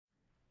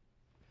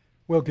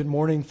Well, good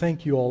morning.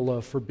 Thank you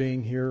all for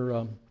being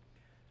here.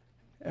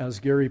 As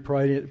Gary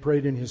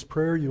prayed in his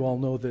prayer, you all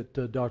know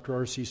that Dr.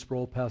 R.C.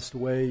 Sproul passed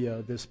away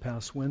this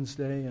past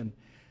Wednesday, and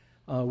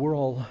we're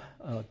all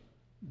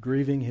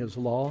grieving his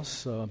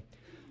loss.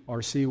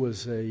 R.C.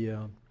 was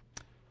a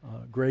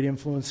great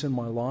influence in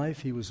my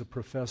life. He was a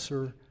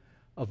professor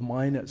of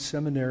mine at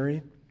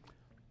seminary,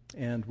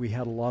 and we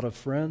had a lot of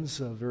friends,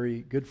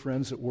 very good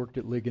friends that worked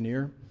at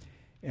Ligonier.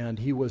 And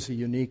he was a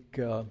unique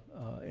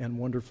and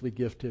wonderfully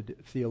gifted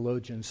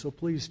theologian. So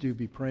please do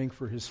be praying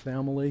for his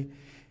family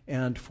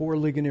and for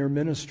Ligonier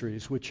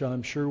Ministries, which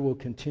I'm sure will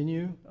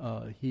continue.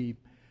 He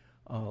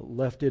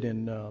left it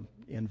in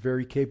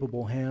very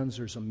capable hands.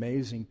 There's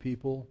amazing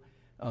people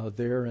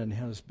there and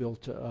has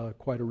built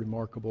quite a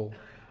remarkable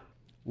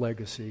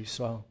legacy.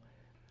 So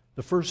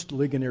the first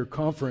Ligonier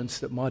conference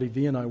that Marty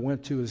V and I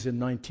went to was in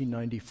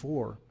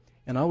 1994.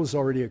 And I was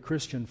already a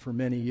Christian for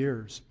many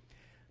years.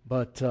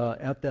 But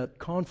at that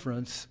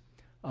conference,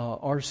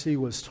 R.C.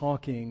 was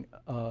talking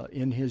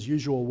in his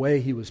usual way.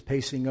 He was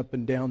pacing up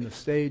and down the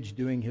stage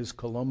doing his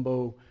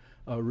Columbo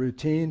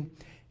routine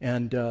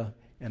and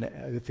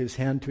with his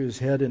hand to his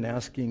head and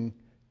asking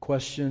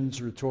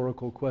questions,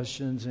 rhetorical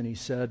questions. And he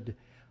says,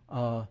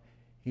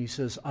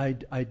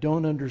 I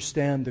don't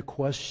understand the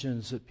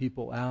questions that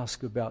people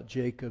ask about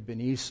Jacob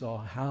and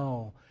Esau.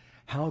 How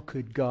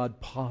could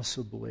God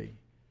possibly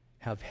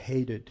have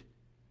hated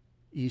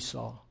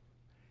Esau?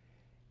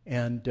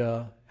 And,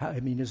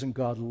 isn't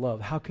God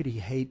love? How could he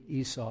hate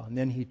Esau? And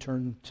then he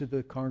turned to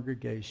the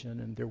congregation,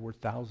 and there were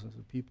thousands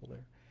of people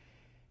there.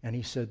 And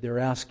he said, they're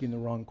asking the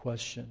wrong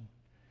question.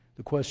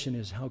 The question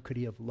is, how could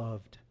he have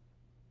loved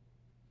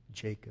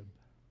Jacob?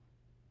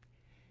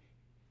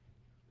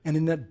 And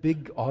in that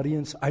big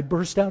audience, I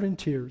burst out in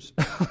tears.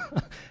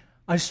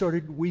 I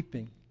started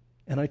weeping.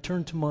 And I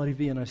turned to Marty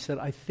V and I said,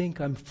 I think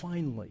I'm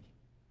finally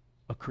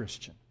a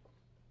Christian.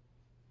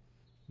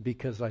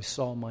 Because I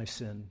saw my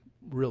sin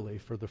really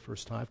for the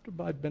first time.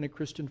 I've been a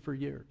Christian for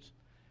years.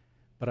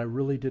 But I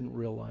really didn't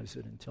realize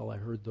it until I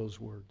heard those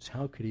words.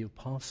 How could he have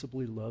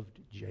possibly loved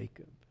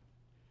Jacob?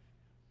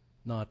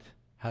 Not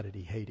how did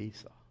he hate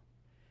Esau?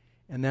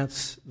 And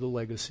that's the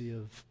legacy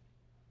of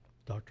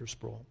Dr.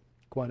 Sproul.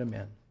 Quite a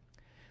man.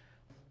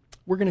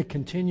 We're going to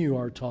continue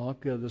our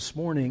talk this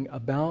morning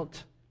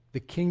about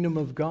the kingdom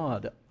of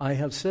God. I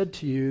have said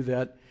to you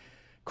that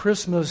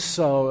Christmas,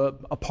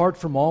 apart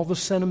from all the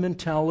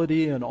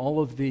sentimentality and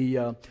all of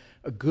the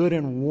good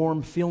and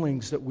warm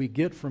feelings that we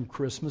get from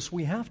Christmas,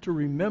 we have to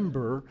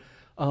remember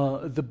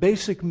the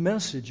basic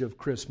message of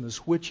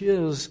Christmas, which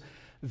is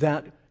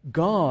that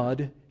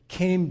God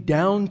came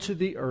down to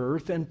the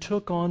earth and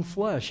took on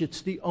flesh.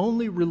 It's the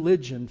only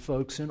religion,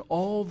 folks, in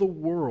all the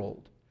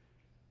world,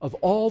 of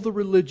all the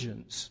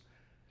religions,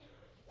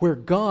 where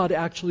God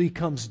actually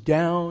comes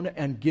down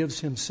and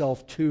gives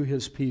himself to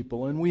his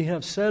people. And we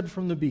have said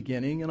from the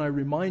beginning, and I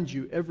remind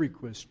you every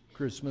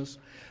Christmas,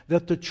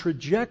 that the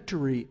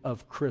trajectory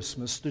of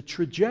Christmas, the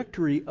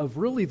trajectory of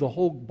really the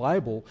whole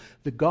Bible,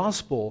 the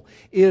gospel,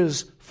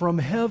 is from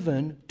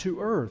heaven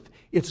to earth.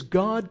 It's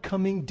God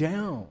coming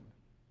down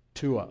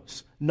to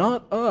us,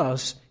 not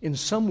us in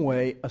some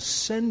way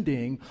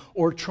ascending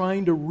or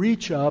trying to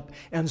reach up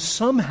and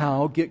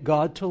somehow get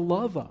God to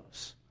love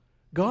us.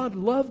 God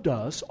loved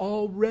us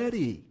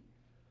already,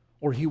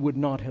 or he would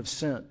not have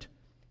sent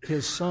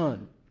his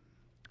Son.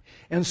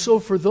 And so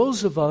for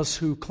those of us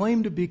who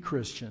claim to be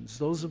Christians,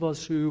 those of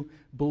us who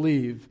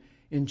believe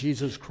in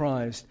Jesus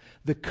Christ,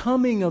 the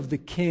coming of the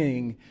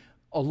King,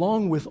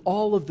 along with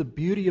all of the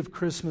beauty of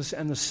Christmas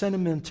and the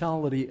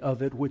sentimentality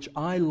of it, which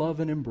I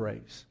love and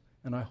embrace,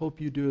 and I hope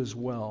you do as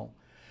well,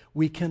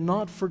 we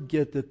cannot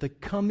forget that the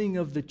coming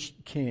of the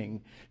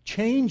King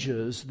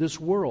changes this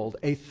world.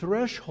 A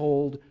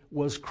threshold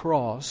was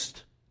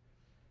crossed,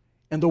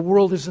 and the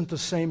world isn't the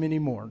same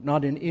anymore,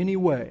 not in any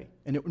way,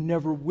 and it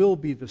never will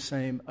be the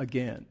same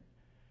again.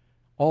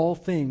 All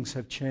things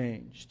have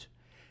changed.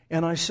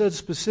 And I said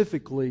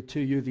specifically to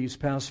you these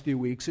past few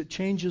weeks, it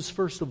changes,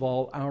 first of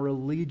all, our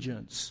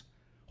allegiance.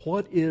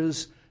 What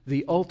is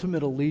the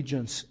ultimate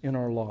allegiance in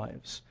our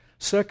lives?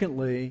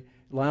 Secondly,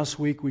 last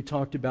week we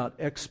talked about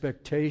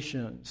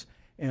expectations,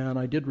 and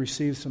I did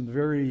receive some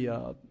very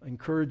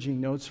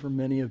encouraging notes from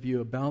many of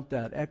you about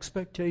that.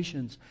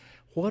 Expectations.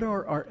 What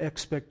are our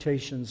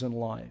expectations in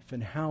life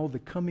and how the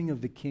coming of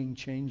the King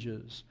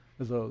changes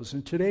those?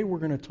 And today we're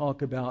going to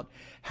talk about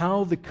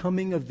how the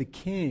coming of the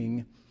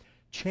King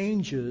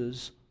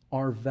changes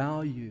our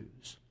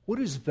values. What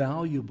is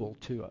valuable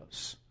to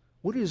us?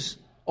 What is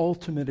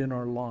ultimate in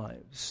our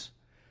lives?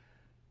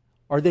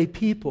 Are they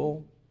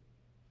people?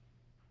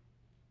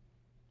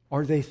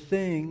 Are they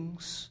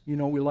things? We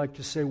like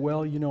to say,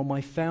 well,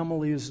 my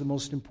family is the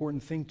most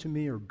important thing to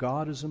me, or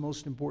God is the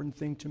most important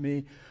thing to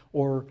me,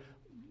 or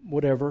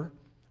whatever.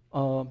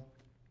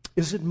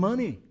 Is it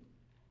money?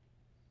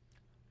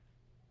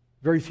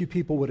 Very few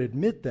people would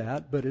admit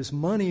that, but is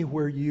money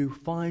where you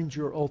find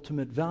your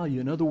ultimate value?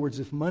 In other words,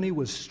 if money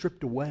was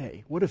stripped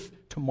away, what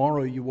if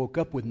tomorrow you woke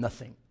up with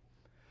nothing?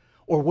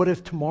 Or what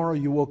if tomorrow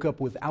you woke up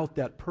without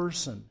that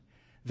person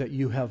that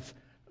you have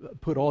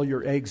put all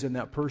your eggs in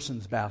that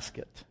person's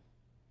basket.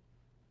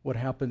 What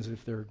happens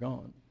if they're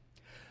gone?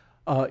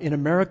 In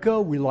America,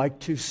 we like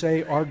to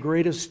say our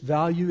greatest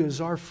value is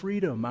our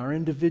freedom, our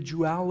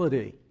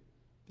individuality.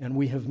 And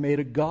we have made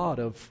a god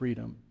of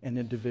freedom and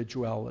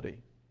individuality.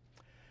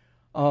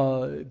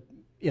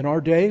 In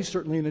our day,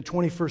 certainly in the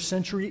 21st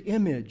century,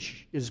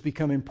 image has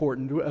become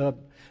important.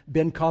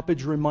 Ben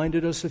Coppage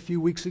reminded us a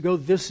few weeks ago,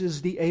 this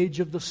is the age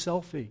of the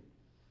selfie.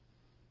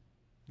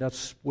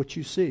 That's what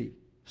you see.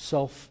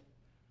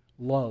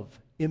 Self-love,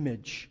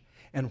 image.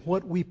 And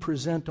what we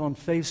present on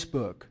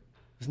Facebook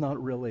is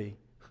not really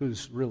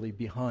who's really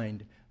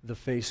behind the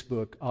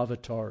Facebook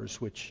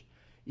avatars, which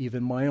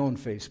even my own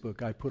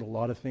Facebook, I put a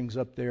lot of things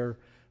up there,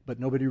 but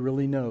nobody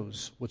really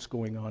knows what's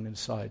going on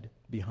inside,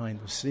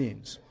 behind the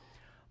scenes.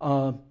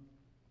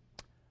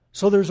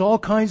 So there's all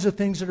kinds of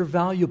things that are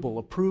valuable.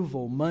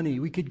 Approval, money.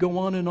 We could go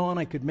on and on.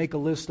 I could make a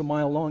list a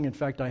mile long. In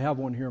fact, I have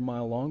one here a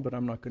mile long, but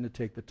I'm not going to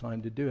take the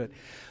time to do it.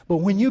 But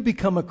when you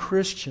become a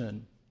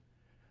Christian,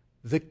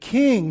 the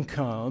King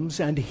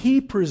comes and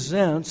He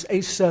presents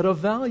a set of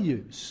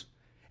values.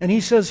 And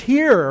He says,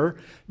 here,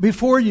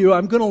 before you,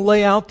 I'm going to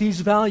lay out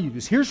these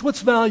values. Here's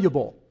what's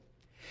valuable.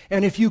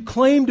 And if you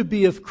claim to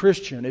be a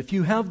Christian, if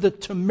you have the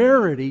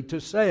temerity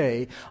to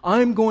say,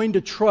 I'm going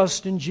to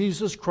trust in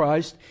Jesus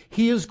Christ,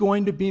 He is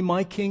going to be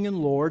my King and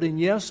Lord, and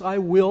yes, I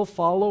will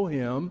follow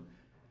Him,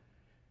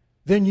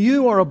 then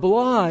you are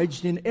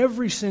obliged in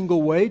every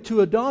single way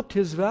to adopt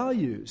His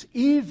values,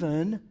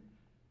 even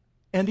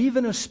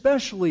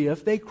especially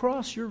if they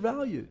cross your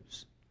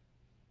values.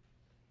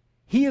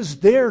 He is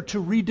there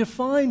to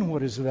redefine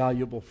what is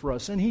valuable for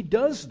us, and He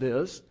does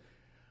this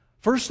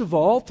first of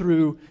all,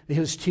 through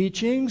His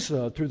teachings,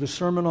 through the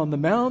Sermon on the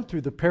Mount,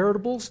 through the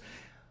parables,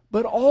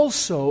 but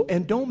also,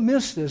 and don't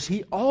miss this,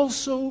 He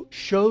also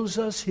shows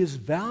us His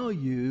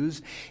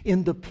values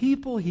in the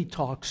people He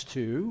talks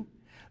to,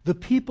 the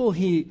people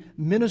He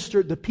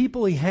ministers, the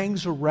people He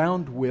hangs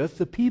around with,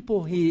 the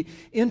people He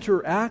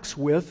interacts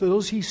with,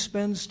 those He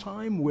spends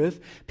time with,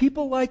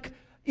 people like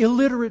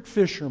illiterate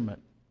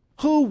fishermen.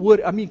 Who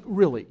would,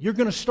 really, you're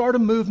going to start a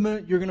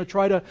movement, you're going to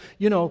try to,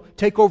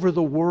 take over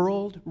the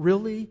world?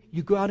 Really?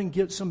 You go out and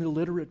get some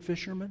illiterate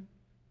fishermen?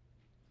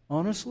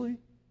 Honestly?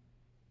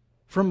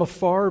 From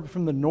afar,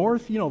 from the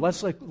north?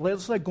 That's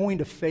like going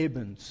to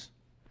Fabens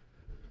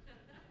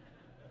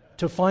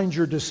to find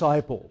your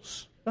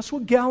disciples. That's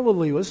what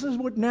Galilee was. This is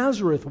what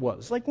Nazareth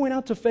was. Like going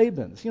out to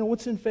Fabens.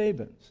 What's in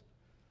Fabens?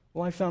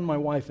 Well, I found my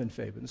wife in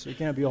Fabens, so it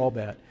can't be all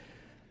bad.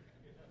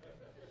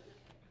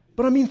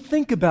 But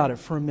think about it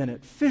for a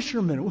minute.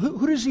 Fishermen,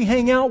 who does He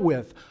hang out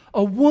with?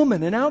 A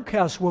woman, an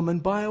outcast woman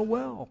by a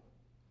well,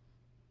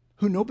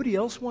 who nobody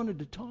else wanted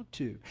to talk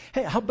to.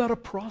 Hey, how about a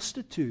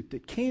prostitute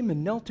that came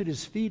and knelt at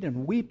His feet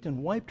and wept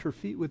and wiped her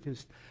feet with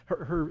his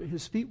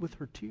feet with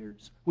her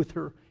tears, with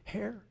her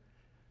hair?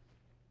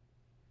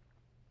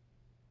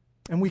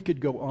 And we could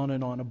go on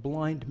and on. A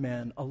blind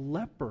man, a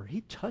leper,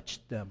 He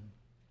touched them.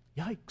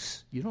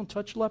 Yikes, you don't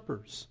touch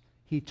lepers.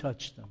 He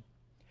touched them.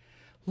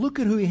 Look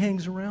at who He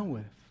hangs around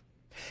with.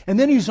 And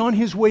then He's on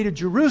His way to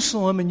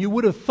Jerusalem, and you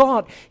would have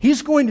thought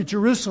He's going to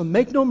Jerusalem.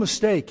 Make no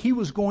mistake, He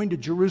was going to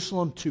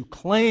Jerusalem to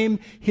claim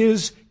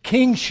His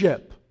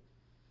kingship.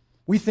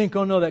 We think,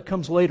 oh no, that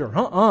comes later.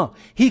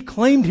 He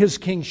claimed His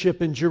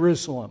kingship in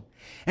Jerusalem,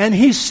 and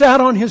He sat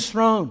on His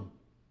throne.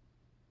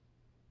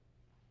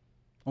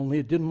 Only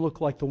it didn't look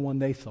like the one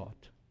they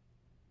thought.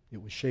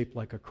 It was shaped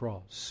like a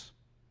cross.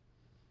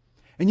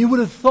 And you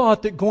would have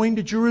thought that going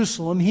to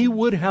Jerusalem, He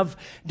would have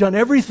done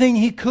everything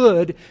He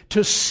could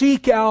to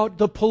seek out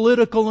the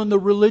political and the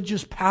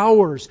religious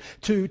powers,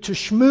 to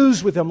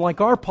schmooze with them like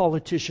our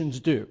politicians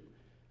do.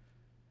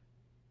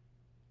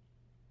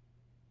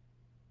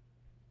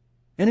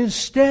 And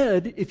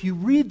instead, if you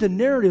read the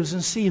narratives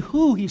and see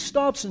who He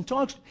stops and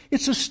talks to,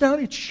 it's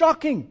astounding, it's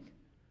shocking.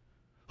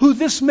 Who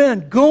this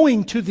man,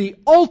 going to the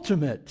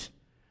ultimate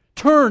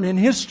turn in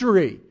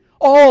history.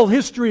 All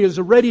history is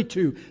ready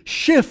to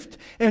shift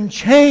and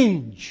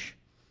change.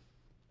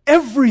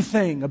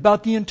 Everything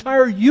about the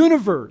entire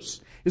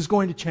universe is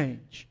going to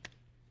change.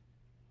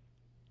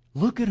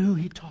 Look at who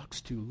He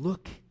talks to.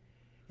 Look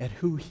at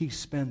who He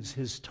spends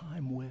His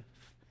time with.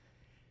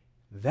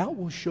 That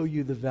will show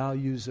you the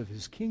values of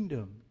His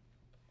kingdom.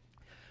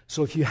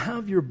 So if you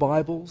have your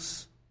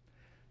Bibles,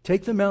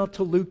 take them out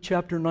to Luke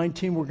chapter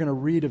 19. We're going to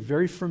read a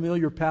very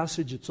familiar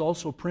passage. It's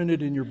also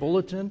printed in your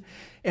bulletin.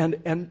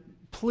 And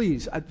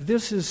please,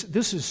 this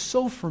is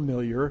so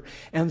familiar,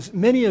 and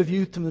many of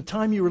you, from the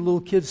time you were little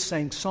kids,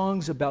 sang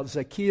songs about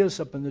Zacchaeus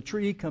up in the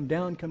tree, come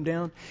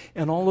down,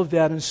 and all of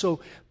that. And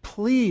so,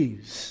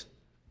 please,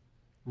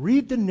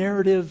 read the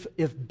narrative,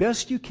 if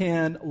best you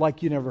can,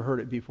 like you never heard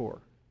it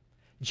before.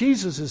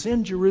 Jesus is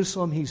in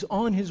Jerusalem. He's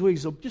on His way.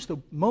 He's just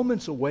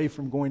moments away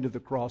from going to the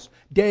cross,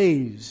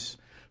 days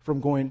from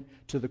going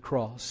to the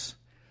cross.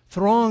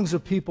 Throngs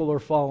of people are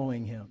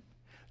following Him.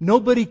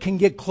 Nobody can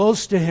get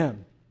close to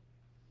Him.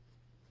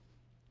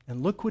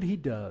 And look what He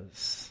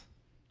does.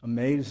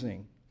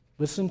 Amazing.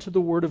 Listen to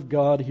the Word of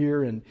God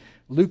here in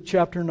Luke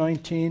chapter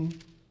 19.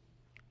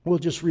 We'll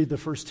just read the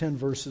first 10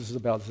 verses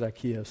about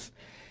Zacchaeus.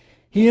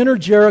 He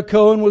entered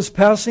Jericho and was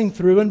passing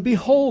through, and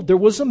behold, there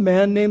was a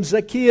man named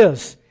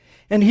Zacchaeus,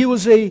 and he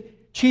was a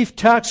chief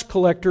tax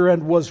collector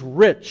and was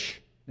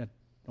rich. Now,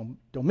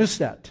 don't miss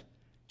that.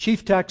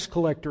 Chief tax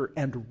collector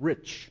and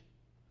rich.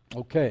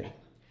 Okay.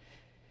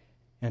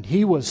 And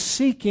he was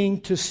seeking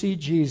to see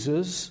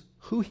Jesus,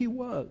 who he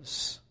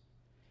was.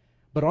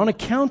 But on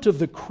account of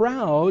the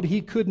crowd,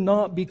 he could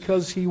not,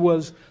 because he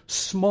was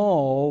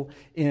small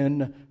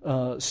in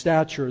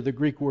stature. The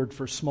Greek word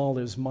for small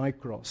is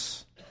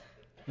mikros.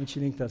 Don't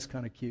you think that's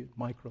kind of cute?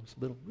 Mikros,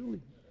 little,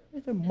 really,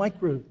 it's a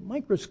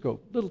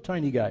microscope, little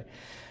tiny guy.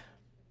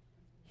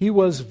 He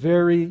was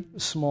very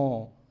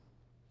small.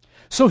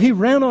 So he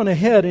ran on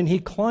ahead and he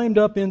climbed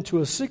up into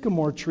a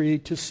sycamore tree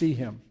to see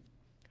him.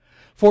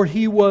 For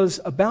he was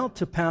about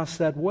to pass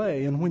that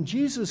way. And when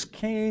Jesus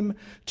came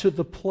to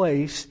the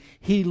place,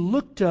 he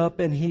looked up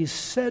and he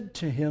said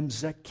to him,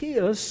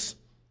 Zacchaeus,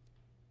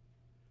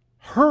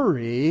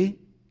 hurry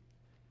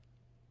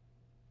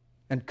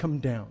and come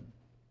down,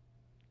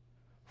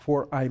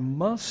 for I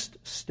must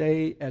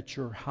stay at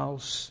your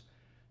house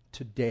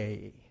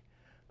today.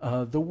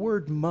 The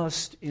word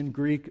must in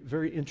Greek,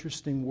 very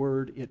interesting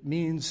word. It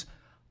means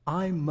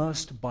I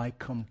must by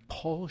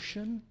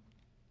compulsion,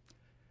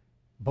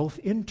 both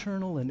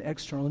internal and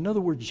external. In other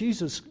words,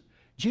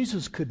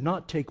 Jesus could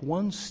not take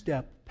one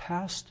step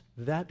past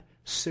that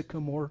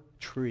sycamore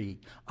tree.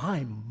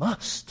 I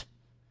must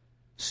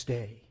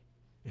stay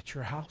at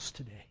your house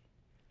today.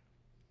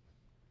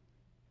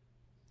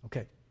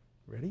 Okay,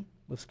 ready?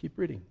 Let's keep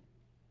reading.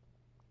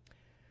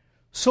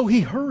 So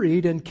he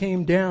hurried and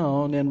came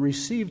down and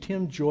received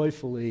him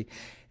joyfully.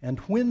 And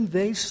when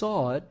they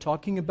saw it,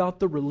 talking about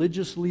the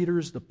religious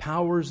leaders, the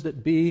powers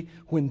that be,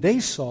 when they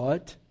saw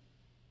it,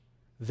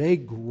 they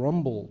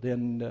grumbled.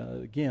 And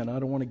again, I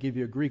don't want to give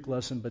you a Greek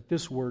lesson, but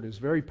this word is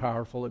very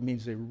powerful. It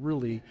means they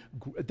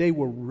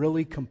were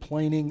really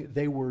complaining.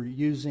 They were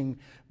using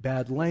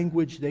bad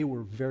language. They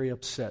were very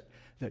upset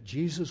that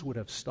Jesus would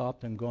have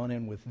stopped and gone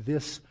in with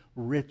this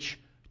rich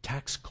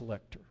tax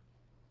collector.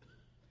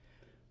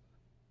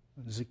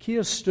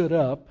 Zacchaeus stood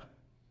up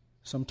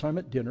sometime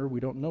at dinner, we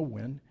don't know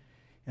when,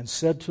 and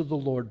said to the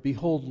Lord,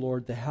 Behold,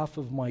 Lord, the half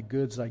of my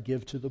goods I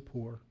give to the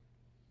poor.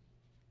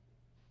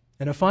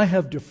 And if I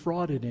have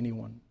defrauded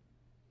anyone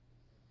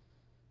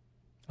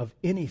of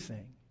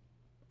anything,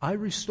 I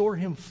restore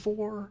him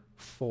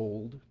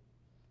fourfold.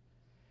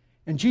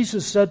 And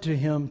Jesus said to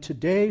him,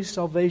 Today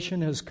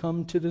salvation has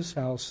come to this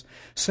house,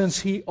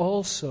 since he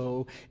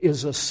also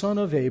is a son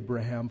of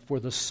Abraham, for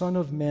the Son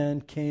of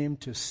Man came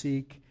to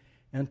seek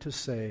and to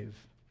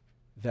save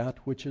that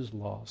which is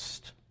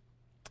lost.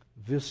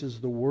 This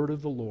is the word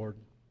of the Lord.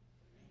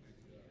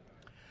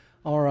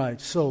 All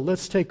right, so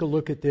let's take a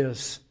look at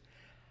this.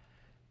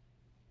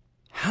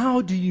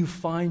 How do you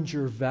find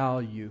your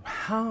value?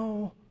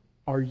 How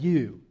are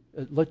you?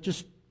 Let's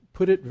just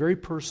put it very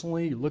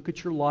personally. You look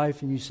at your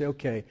life and you say,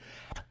 okay,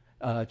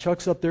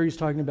 Chuck's up there, he's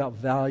talking about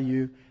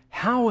value.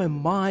 How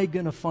am I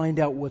going to find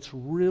out what's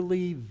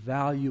really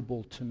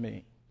valuable to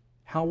me?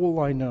 How will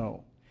I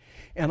know?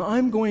 And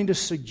I'm going to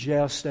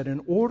suggest that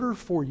in order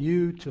for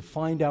you to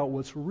find out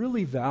what's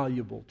really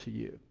valuable to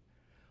you,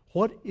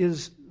 what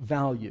is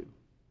value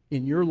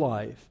in your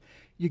life,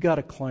 you got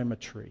to climb a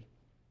tree.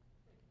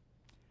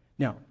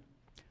 Now,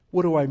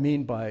 what do I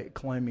mean by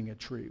climbing a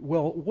tree?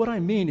 Well, what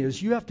I mean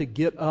is you have to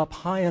get up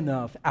high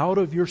enough out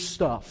of your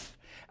stuff,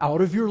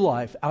 out of your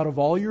life, out of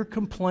all your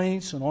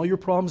complaints and all your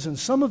problems, and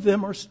some of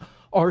them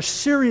are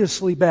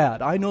seriously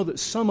bad. I know that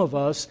some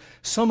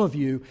of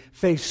you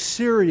face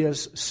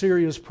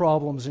serious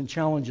problems and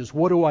challenges.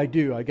 What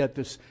do? I got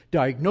this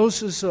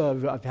diagnosis.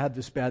 I've had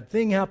this bad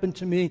thing happen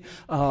to me.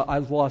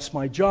 I've lost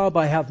my job.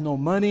 I have no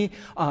money.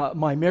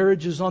 My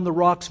marriage is on the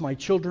rocks. My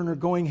children are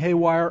going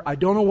haywire. I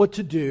don't know what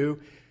to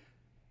do.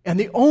 And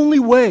the only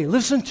way,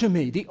 listen to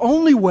me, the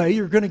only way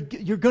you're going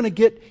to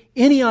get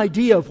any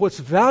idea of what's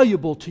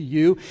valuable to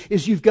you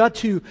is you've got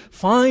to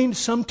find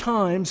some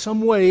time,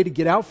 some way to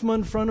get out from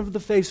in front of the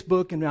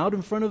Facebook and out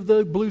in front of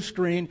the blue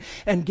screen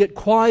and get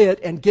quiet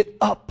and get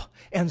up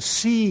and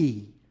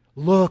see,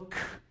 look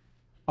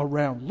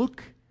around,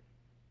 look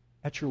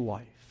at your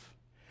life.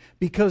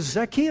 Because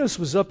Zacchaeus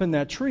was up in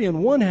that tree,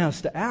 and one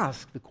has to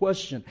ask the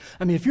question.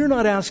 I mean, if you're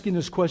not asking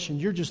this question,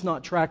 you're just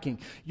not tracking.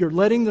 You're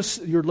letting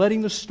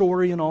the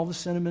story and all the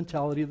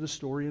sentimentality of the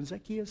story and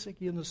Zacchaeus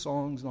and the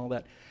songs and all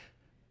that.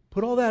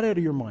 Put all that out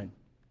of your mind.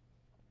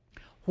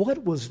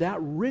 What was that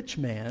rich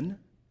man?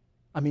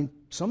 I mean,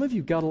 some of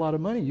you got a lot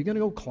of money. You're going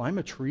to go climb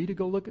a tree to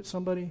go look at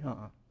somebody?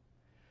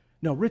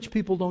 No, rich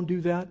people don't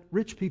do that.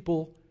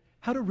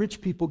 How do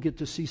rich people get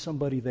to see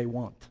somebody they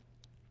want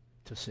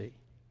to see?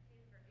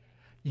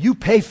 You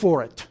pay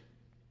for it.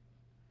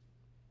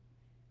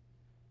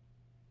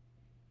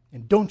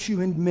 And don't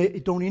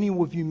any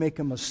of you make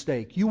a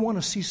mistake. You want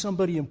to see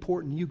somebody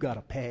important, you got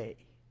to pay.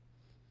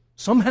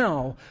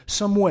 Somehow,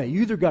 some way.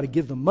 You either got to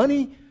give them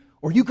money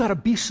or you got to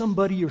be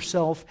somebody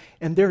yourself,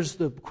 and there's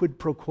the quid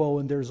pro quo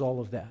and there's all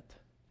of that.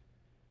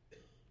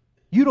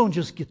 You don't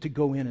just get to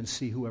go in and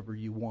see whoever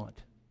you want.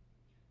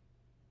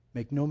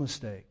 Make no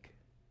mistake.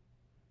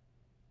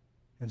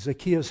 And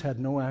Zacchaeus had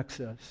no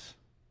access,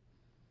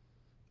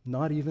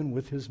 not even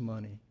with his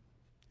money,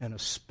 and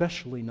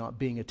especially not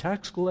being a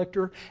tax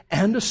collector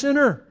and a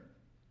sinner.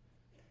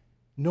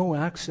 No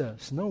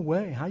access, no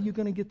way. How are you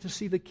going to get to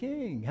see the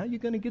king? How are you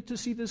going to get to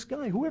see this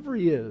guy, whoever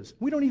he is?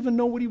 We don't even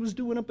know what he was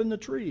doing up in the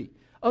tree,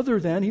 other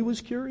than he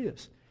was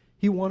curious.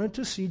 He wanted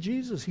to see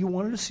Jesus. He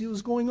wanted to see what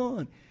was going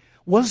on.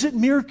 Was it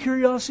mere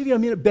curiosity? I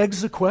mean, it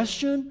begs the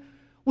question.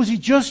 Was he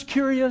just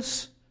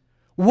curious?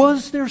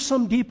 Was there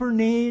some deeper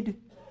need?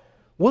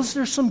 Was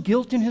there some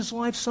guilt in his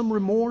life, some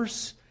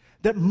remorse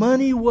that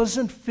money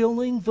wasn't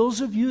filling?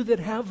 Those of you that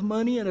have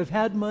money and have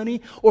had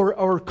money or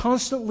are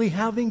constantly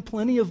having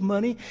plenty of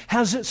money,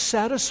 has it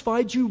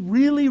satisfied you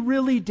really,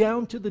 really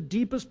down to the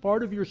deepest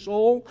part of your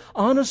soul?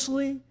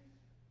 Honestly?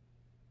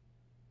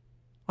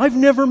 I've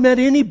never met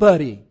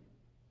anybody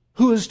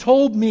who has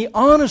told me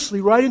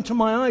honestly, right into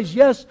my eyes,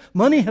 yes,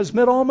 money has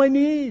met all my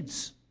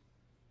needs.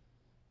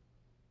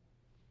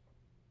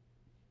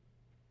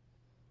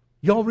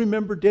 Y'all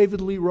remember David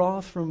Lee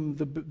Roth from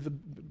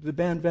the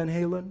band Van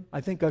Halen?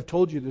 I think I've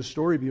told you this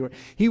story before.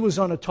 He was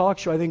on a talk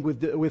show, I think, with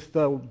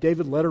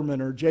David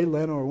Letterman or Jay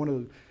Leno or one of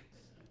the...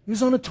 He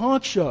was on a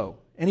talk show.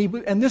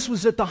 And this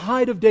was at the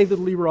height of David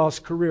Lee Roth's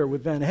career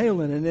with Van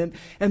Halen.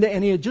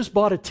 And he had just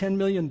bought a $10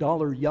 million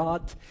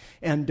yacht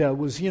and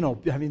was,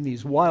 having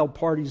these wild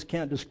parties,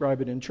 can't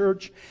describe it in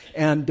church.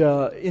 And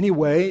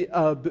anyway,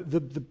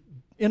 the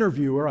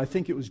interviewer, I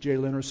think it was Jay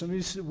Leno or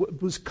somebody,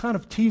 was kind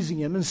of teasing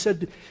him and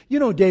said,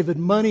 David,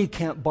 money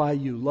can't buy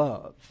you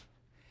love.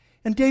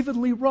 And David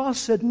Lee Roth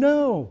said,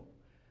 no,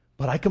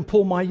 but I can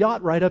pull my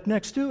yacht right up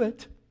next to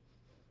it.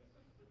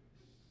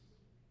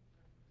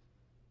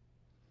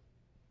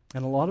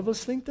 And a lot of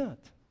us think that.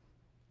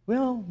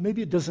 Well,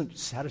 maybe it doesn't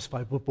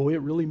satisfy, but boy,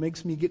 it really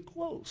makes me get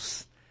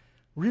close.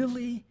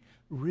 Really,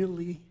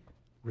 really,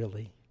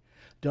 really.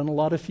 Done a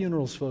lot of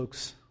funerals,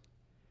 folks.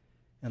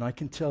 And I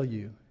can tell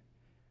you,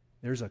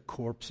 there's a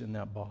corpse in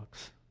that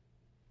box.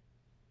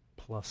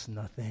 Plus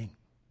nothing.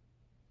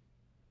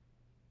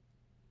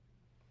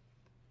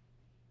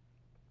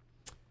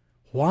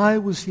 Why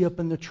was he up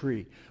in the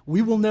tree?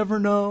 We will never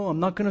know. I'm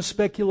not going to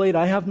speculate.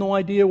 I have no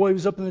idea why he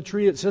was up in the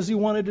tree. It says he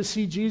wanted to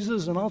see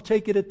Jesus, and I'll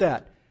take it at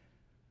that.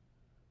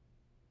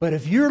 But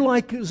if you're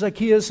like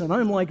Zacchaeus, and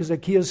I'm like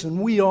Zacchaeus, and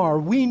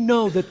we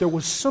know that there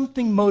was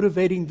something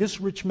motivating this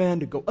rich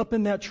man to go up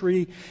in that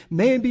tree.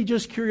 Maybe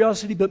just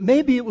curiosity, but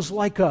maybe it was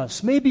like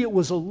us. Maybe it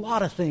was a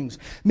lot of things.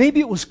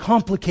 Maybe it was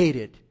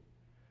complicated.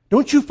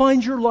 Don't you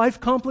find your life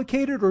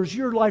complicated, or is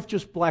your life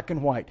just black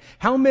and white?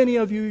 How many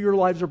of you, your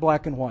lives are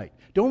black and white?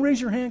 Don't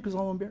raise your hand because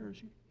I'll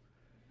embarrass you.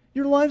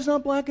 Your life's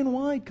not black and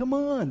white. Come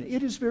on.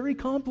 It is very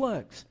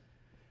complex.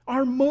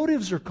 Our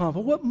motives are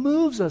complex. What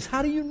moves us?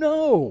 How do you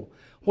know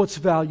what's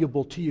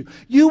valuable to you?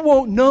 You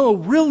won't know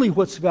really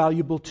what's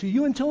valuable to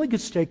you until it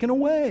gets taken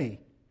away.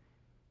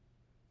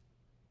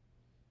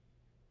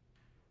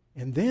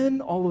 And then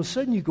all of a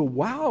sudden you go,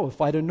 wow,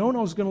 if I'd have known I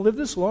was going to live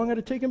this long, I'd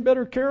have taken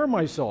better care of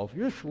myself.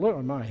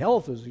 My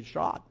health is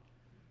shot.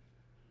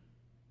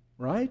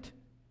 Right?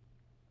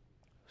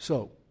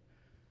 So,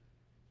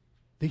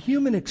 the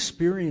human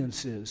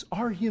experience is,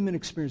 our human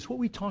experience, what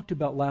we talked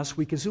about last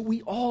week is that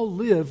we all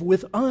live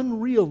with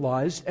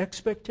unrealized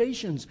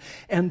expectations.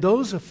 And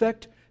those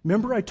affect,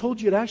 remember I told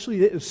you it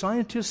actually,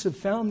 scientists have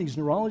found, these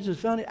neurologists have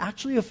found, it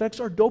actually affects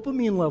our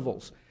dopamine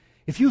levels.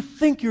 If you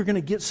think you're going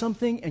to get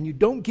something and you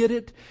don't get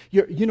it,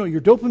 your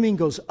dopamine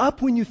goes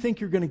up when you think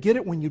you're going to get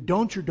it. When you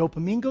don't, your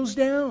dopamine goes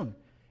down.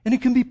 And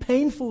it can be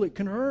painful, it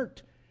can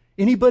hurt.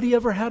 Anybody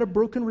ever had a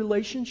broken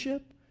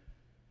relationship?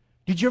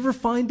 Did you ever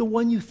find the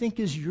one you think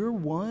is your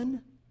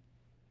one?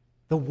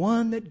 The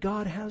one that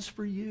God has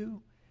for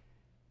you?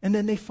 And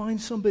then they find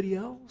somebody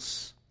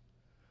else?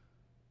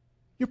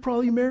 You're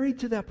probably married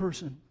to that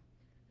person.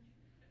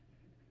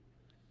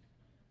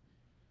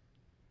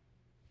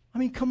 I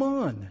mean, come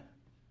on.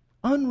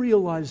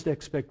 Unrealized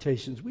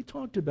expectations. We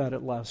talked about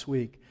it last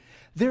week.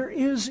 There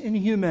is in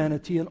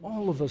humanity, in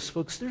all of us,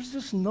 folks, there's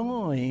this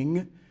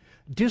gnawing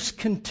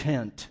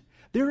discontent.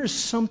 There is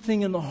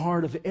something in the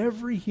heart of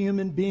every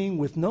human being,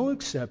 with no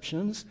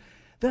exceptions,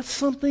 that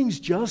something's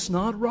just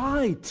not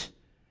right.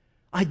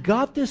 I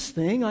got this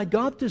thing, I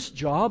got this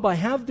job, I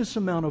have this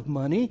amount of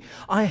money,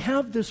 I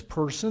have this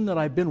person that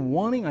I've been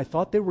wanting, I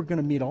thought they were going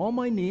to meet all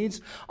my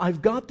needs,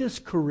 I've got this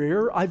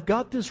career, I've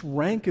got this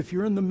rank if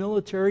you're in the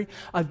military,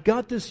 I've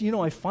got this,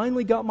 I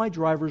finally got my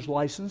driver's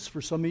license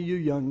for some of you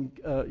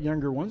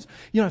younger ones,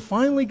 I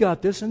finally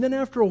got this, and then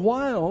after a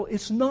while,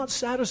 it's not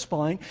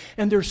satisfying,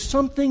 and there's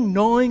something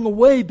gnawing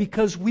away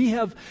because we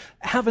have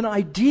an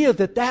idea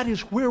that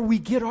is where we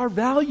get our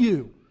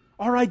value,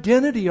 our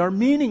identity, our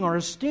meaning, our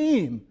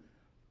esteem.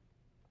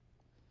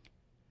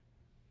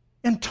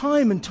 And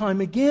time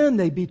again,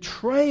 they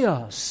betray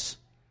us.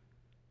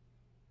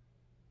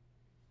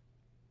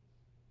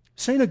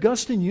 St.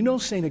 Augustine, you know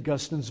St.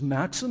 Augustine's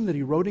maxim that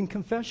he wrote in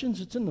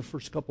Confessions? It's in the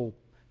first couple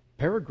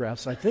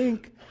paragraphs, I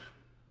think.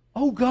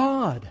 Oh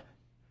God,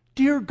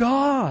 dear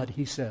God,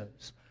 he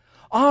says,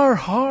 our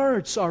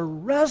hearts are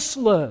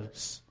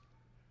restless.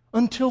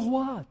 Until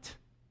what?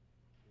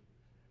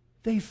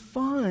 They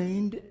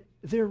find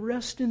their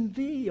rest in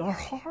Thee. Our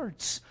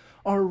hearts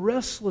are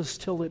restless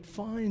till it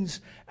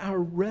finds our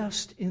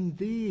rest in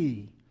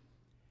Thee.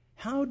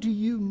 How do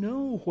you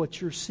know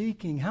what you're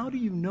seeking? How do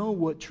you know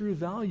what true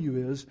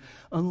value is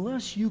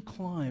unless you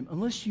climb,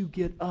 unless you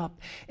get up?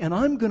 And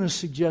I'm going to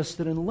suggest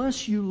that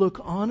unless you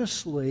look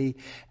honestly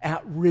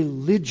at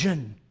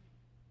religion.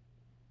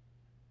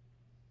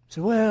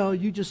 So, well,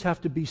 you just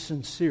have to be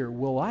sincere.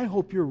 Well, I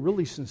hope you're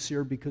really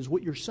sincere, because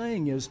what you're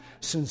saying is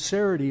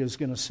sincerity is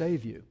going to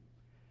save you.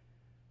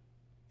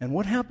 And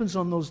what happens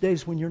on those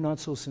days when you're not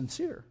so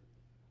sincere?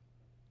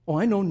 Oh,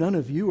 I know none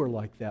of you are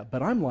like that,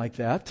 but I'm like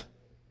that.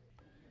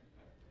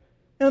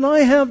 And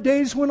I have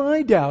days when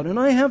I doubt, and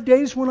I have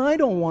days when I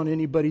don't want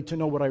anybody to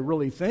know what I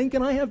really think,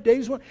 and I have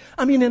days when,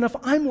 and if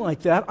I'm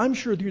like that, I'm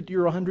sure that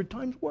you're 100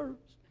 times worse.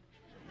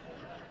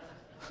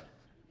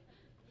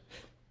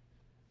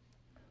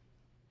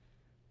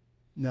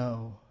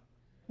 No.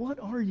 What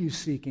are you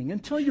seeking?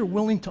 Until you're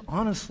willing to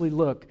honestly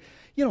look.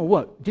 You know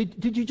what?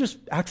 Did you just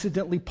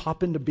accidentally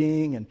pop into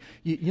being, and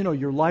you know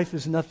your life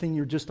is nothing,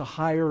 you're just a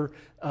higher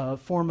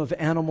form of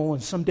animal,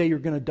 and someday you're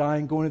going to die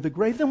and go into the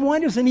grave? Then why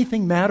does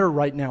anything matter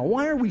right now?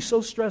 Why are we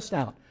so stressed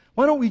out?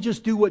 Why don't we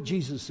just do what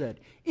Jesus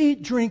said?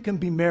 Eat, drink, and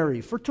be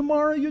merry, for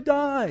tomorrow you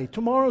die.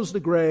 Tomorrow's the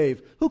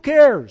grave. Who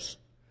cares?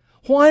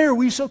 Why are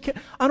we so...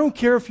 I don't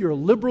care if you're a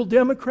liberal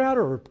Democrat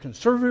or a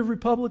conservative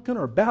Republican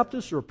or a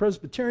Baptist or a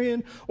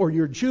Presbyterian or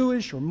you're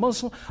Jewish or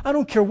Muslim. I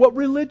don't care what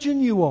religion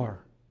you are.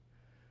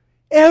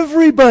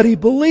 Everybody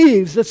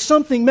believes that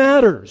something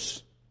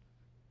matters.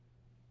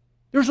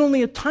 There's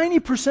only a tiny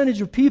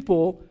percentage of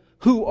people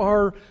who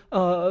are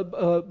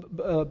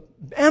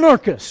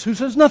anarchists, who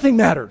says nothing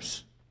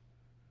matters.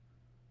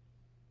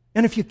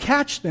 And if you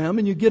catch them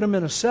and you get them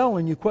in a cell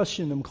and you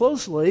question them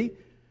closely,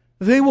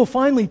 they will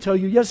finally tell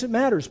you, yes, it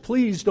matters.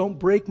 Please don't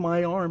break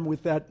my arm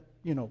with that,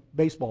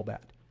 baseball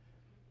bat.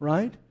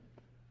 Right?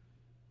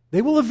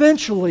 They will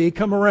eventually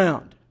come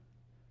around.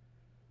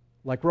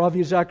 Like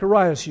Ravi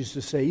Zacharias used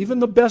to say, even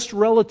the best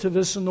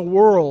relativist in the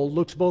world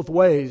looks both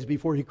ways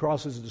before he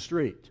crosses the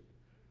street.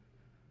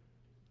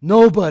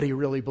 Nobody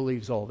really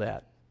believes all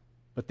that,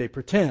 but they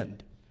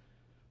pretend.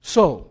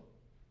 So,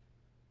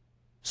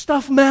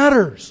 stuff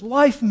matters.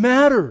 Life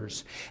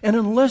matters. And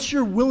unless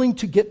you're willing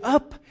to get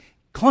up,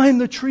 climb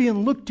the tree,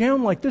 and look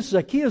down like this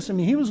Zacchaeus,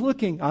 he was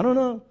looking. I don't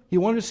know. He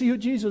wanted to see who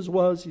Jesus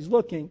was. He's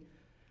looking.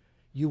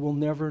 You will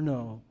never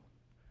know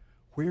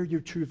where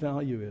your true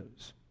value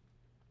is.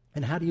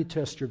 And how do you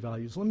test your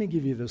values? Let me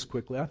give you this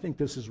quickly. I think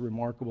this is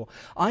remarkable.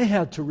 I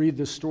had to read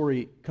this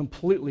story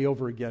completely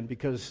over again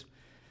because,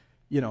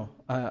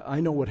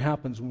 I know what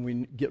happens when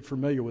we get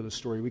familiar with a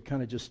story. We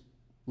kind of just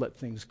let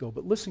things go.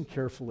 But listen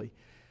carefully.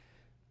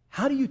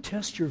 How do you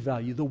test your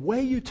value? The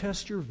way you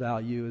test your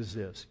value is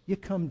this. You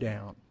come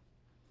down.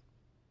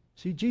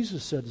 See,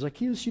 Jesus said,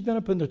 Zacchaeus, you've been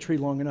up in the tree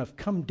long enough.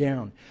 Come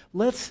down.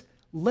 Let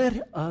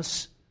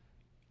us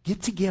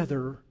get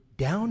together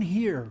down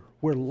here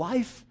where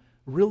life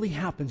really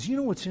happens. You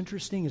know what's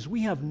interesting is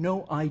we have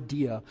no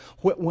idea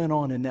what went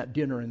on in that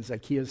dinner in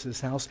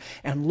Zacchaeus' house,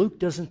 and Luke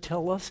doesn't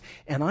tell us.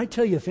 And I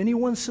tell you, if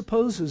anyone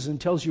supposes and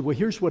tells you, well,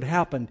 here's what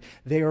happened,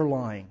 they are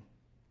lying.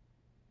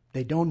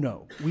 They don't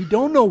know. We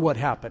don't know what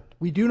happened.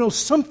 We do know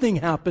something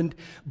happened,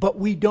 but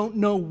we don't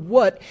know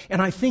what.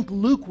 And I think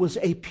Luke was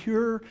a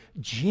pure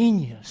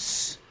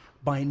genius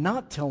by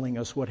not telling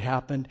us what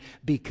happened,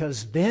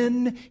 because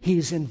then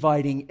he's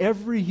inviting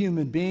every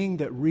human being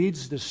that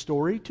reads the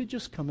story to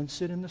just come and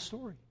sit in the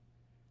story.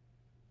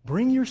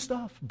 Bring your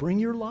stuff. Bring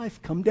your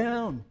life. Come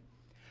down.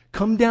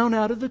 Come down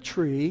out of the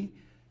tree,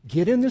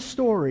 get in the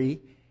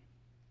story,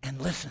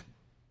 and listen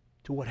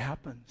to what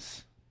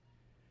happens.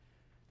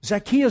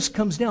 Zacchaeus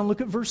comes down.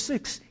 Look at verse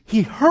 6.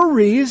 He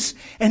hurries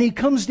and he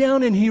comes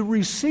down and he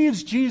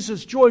receives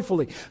Jesus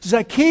joyfully.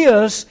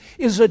 Zacchaeus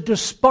is a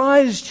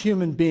despised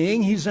human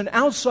being. He's an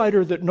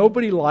outsider that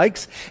nobody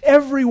likes.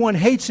 Everyone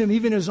hates him.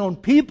 Even his own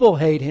people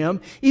hate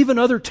him. Even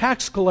other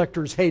tax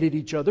collectors hated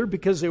each other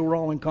because they were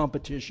all in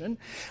competition.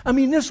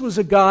 This was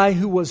a guy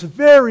who was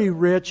very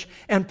rich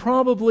and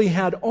probably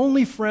had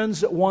only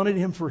friends that wanted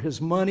him for his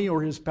money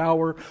or his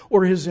power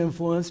or his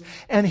influence.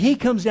 And he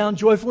comes down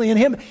joyfully.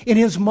 And in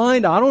his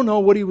mind, I don't know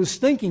what he was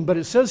thinking, but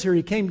it says here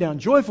he came down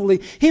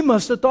joyfully. He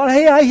must have thought,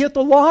 hey, I hit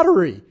the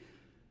lottery.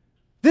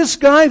 This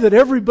guy that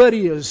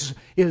everybody is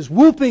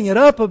whooping it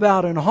up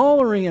about and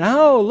hollering, and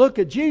oh, look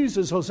at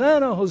Jesus,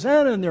 Hosanna,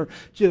 Hosanna, and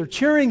they're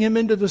cheering him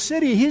into the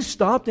city. He's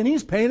stopped and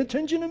he's paying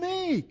attention to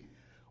me.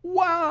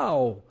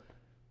 Wow.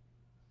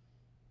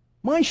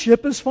 My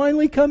ship has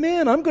finally come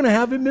in. I'm going to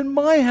have him in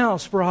my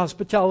house for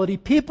hospitality.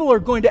 People are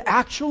going to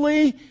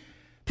actually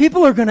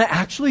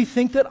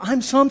think that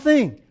I'm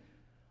something.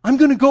 I'm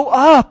going to go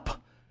up.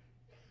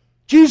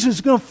 Jesus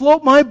is going to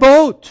float my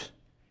boat.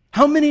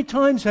 How many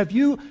times have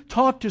you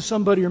talked to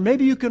somebody, or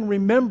maybe you can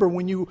remember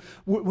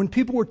when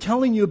people were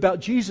telling you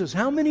about Jesus,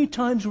 how many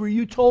times were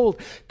you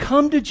told,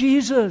 come to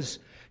Jesus,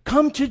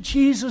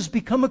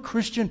 become a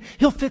Christian.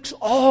 He'll fix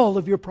all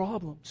of your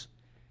problems.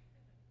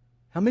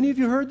 How many of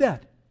you heard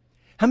that?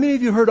 How many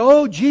of you heard,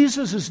 oh,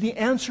 Jesus is the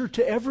answer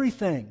to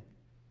everything?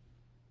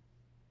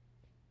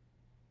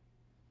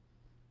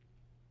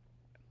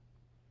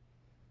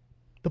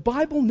 The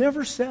Bible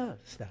never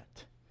says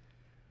that.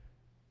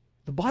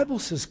 The Bible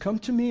says, come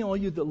to me, all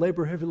you that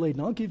labor heavy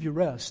laden, I'll give you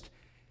rest.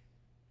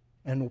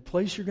 And the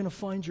place you're going to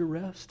find your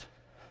rest,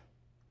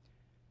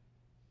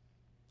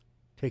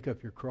 take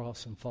up your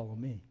cross and follow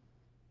me.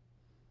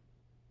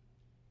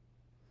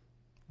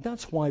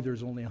 That's why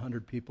there's only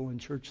 100 people in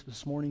church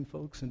this morning,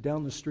 folks, and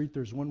down the street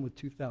there's one with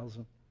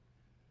 2,000.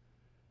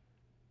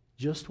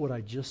 Just what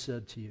I just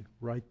said to you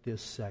right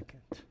this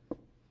second.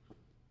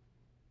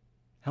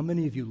 How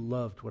many of you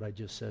loved what I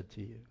just said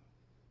to you?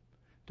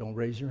 Don't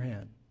raise your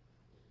hand.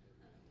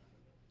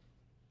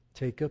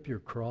 Take up your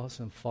cross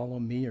and follow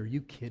me. Are you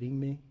kidding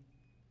me?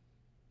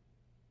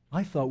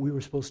 I thought we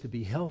were supposed to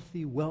be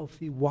healthy,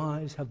 wealthy,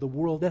 wise, have the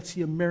world. That's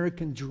the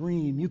American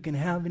dream. You can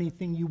have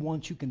anything you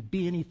want. You can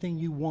be anything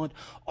you want.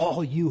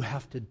 All you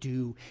have to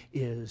do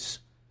is,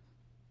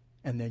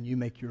 and then you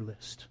make your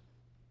list.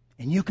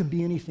 And you can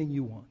be anything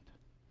you want.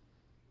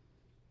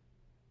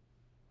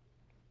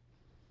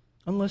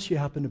 Unless you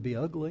happen to be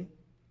ugly.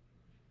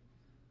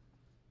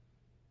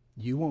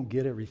 You won't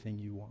get everything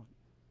you want.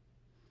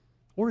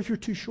 Or if you're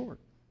too short.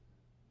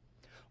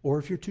 Or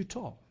if you're too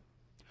tall.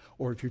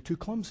 Or if you're too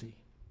clumsy.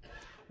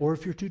 Or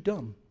if you're too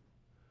dumb.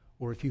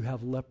 Or if you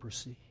have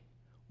leprosy.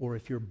 Or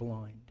if you're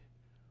blind.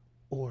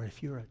 Or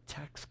if you're a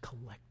tax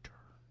collector.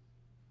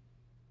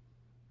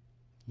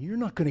 You're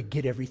not going to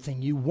get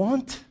everything you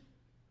want.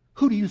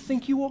 Who do you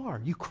think you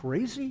are? You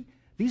crazy?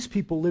 These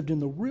people lived in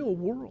the real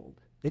world.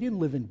 They didn't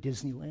live in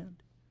Disneyland.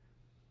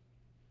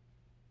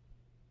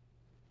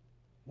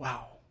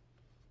 Wow.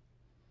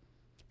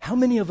 How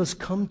many of us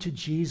come to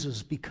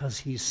Jesus because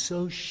He's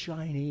so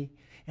shiny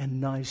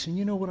and nice? And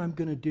you know what I'm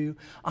going to do?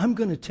 I'm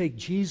going to take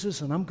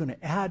Jesus and I'm going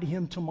to add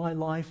Him to my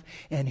life,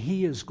 and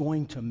He is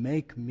going to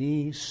make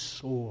me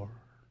soar.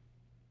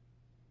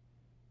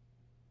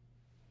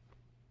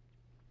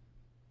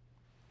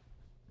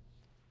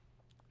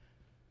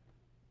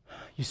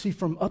 You see,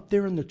 from up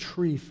there in the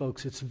tree,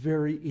 folks, it's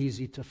very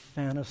easy to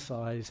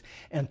fantasize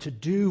and to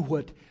do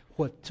what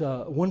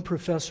one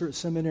professor at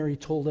seminary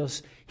told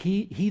us.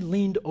 He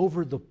leaned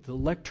over the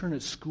lectern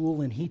at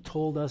school and he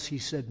told us, he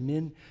said,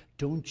 men,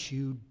 don't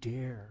you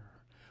dare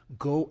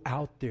go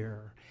out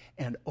there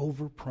and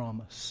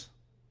overpromise.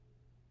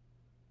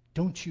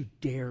 Don't you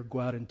dare go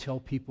out and tell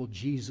people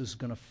Jesus is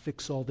going to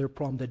fix all their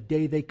problems. The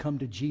day they come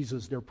to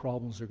Jesus, their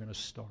problems are going to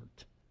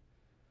start.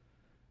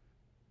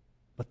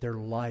 But their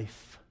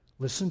life,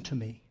 listen to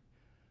me,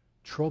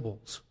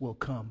 troubles will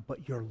come,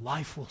 but your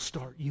life will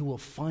start. You will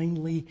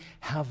finally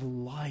have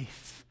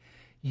life.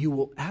 You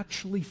will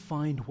actually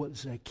find what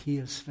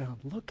Zacchaeus found.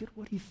 Look at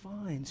what he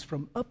finds.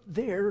 From up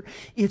there,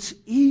 it's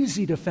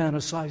easy to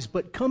fantasize,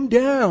 but come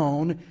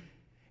down,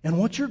 and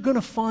what you're going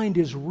to find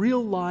is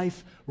real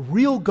life,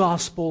 real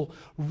gospel,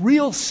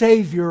 real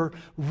Savior,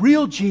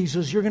 real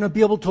Jesus. You're going to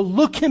be able to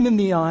look Him in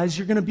the eyes.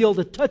 You're going to be able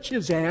to touch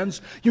His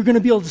hands. You're going to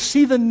be able to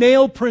see the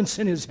nail prints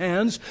in His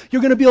hands.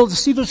 You're going to be able to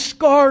see the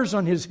scars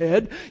on His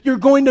head. You're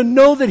going to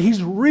know that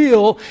He's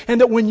real,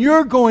 and that when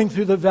you're going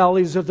through the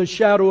valleys of the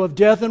shadow of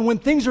death, and when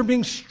things are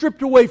being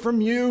stripped away from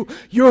you,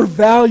 your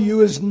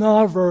value is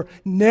never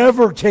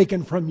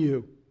taken from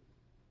you.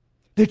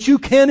 That you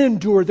can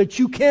endure, that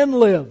you can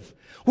live.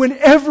 When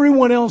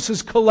everyone else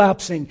is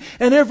collapsing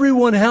and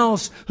everyone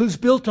else who's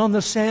built on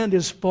the sand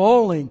is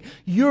falling,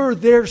 you're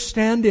there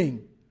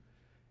standing.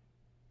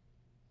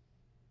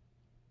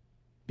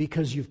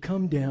 Because you've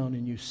come down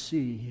and you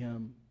see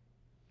Him.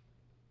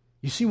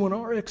 You see, when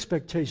our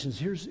expectations,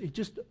 here's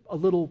just a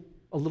little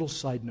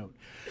side note.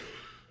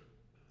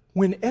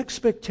 When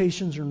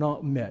expectations are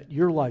not met,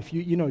 your life,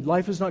 you know,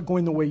 life is not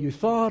going the way you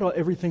thought,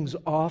 everything's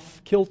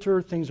off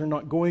kilter, things are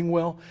not going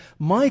well.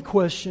 My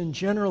question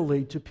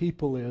generally to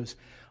people is,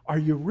 are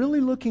you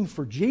really looking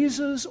for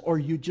Jesus, or are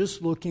you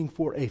just looking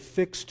for a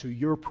fix to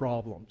your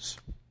problems?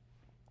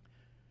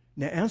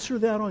 Now answer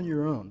that on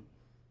your own.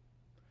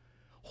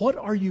 What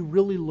are you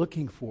really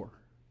looking for?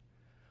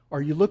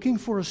 Are you looking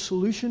for a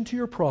solution to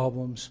your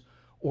problems,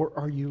 or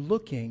are you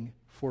looking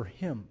for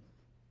Him?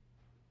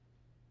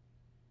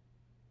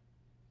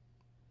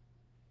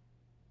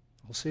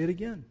 I'll say it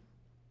again.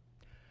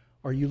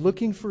 Are you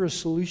looking for a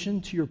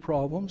solution to your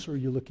problems, or are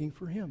you looking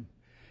for Him?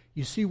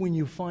 You see, when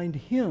you find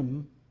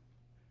Him,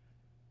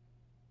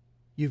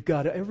 you've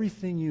got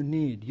everything you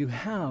need. You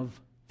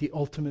have the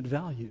ultimate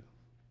value.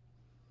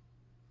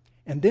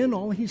 And then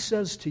all He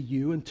says to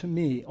you and to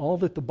me, all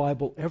that the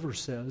Bible ever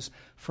says,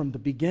 from the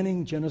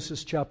beginning,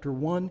 Genesis chapter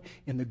 1,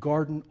 in the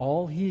garden,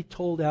 all He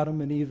told Adam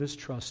and Eve is,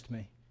 trust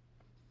me.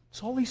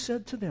 That's all He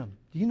said to them.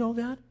 Do you know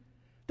that?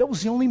 That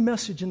was the only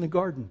message in the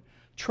garden.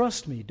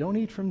 Trust me, don't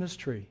eat from this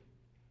tree.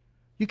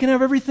 You can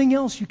have everything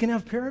else. You can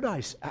have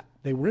paradise.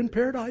 They were in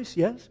paradise,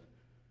 yes.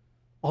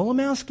 All I'm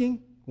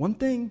asking, one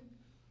thing,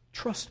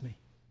 trust me.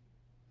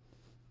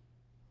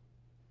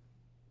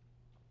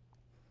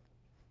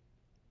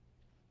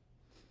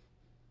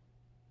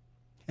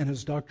 And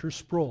as Dr.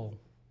 Sproul,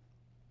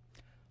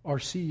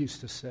 R.C.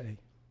 used to say,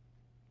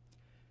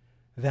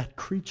 that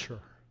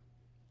creature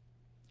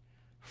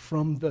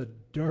from the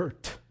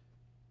dirt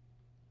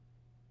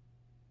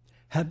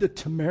had the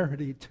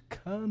temerity to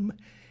come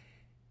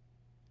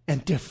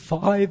and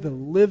defy the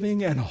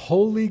living and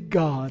holy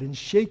God and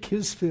shake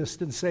his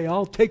fist and say,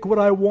 I'll take what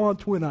I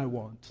want when I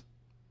want.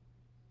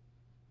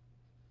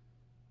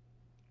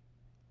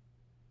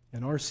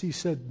 And R.C.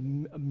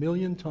 said a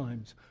million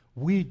times,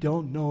 we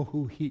don't know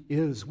who he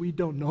is. We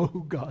don't know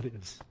who God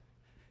is.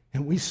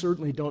 And we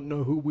certainly don't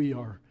know who we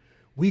are.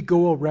 We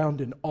go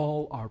around in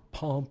all our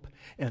pomp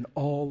and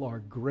all our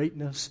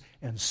greatness,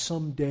 and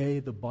someday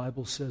the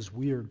Bible says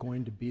we are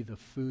going to be the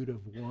food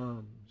of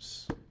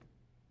worms.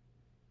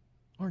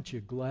 Aren't you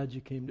glad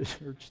you came to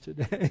church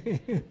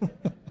today?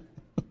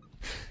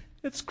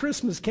 It's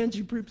Christmas. Can't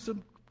you preach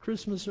some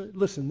Christmas?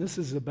 Listen, this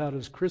is about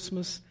as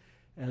Christmas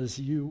as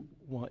you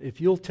want.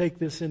 If you'll take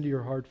this into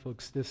your heart,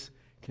 folks, this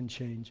can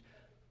change.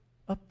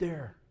 Up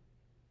there,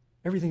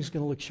 everything's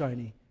going to look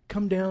shiny.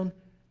 Come down,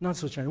 not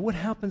so shiny. What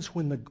happens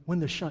when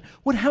the shine?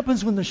 What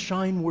happens when the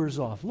shine wears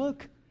off?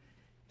 Look,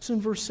 it's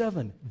in verse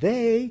 7.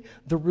 They,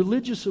 the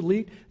religious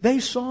elite, they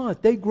saw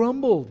it. They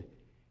grumbled.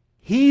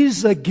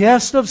 He's the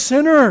guest of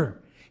sinner.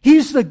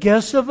 He's the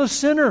guest of a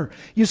sinner.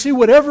 You see,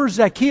 whatever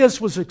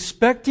Zacchaeus was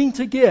expecting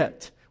to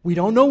get, we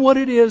don't know what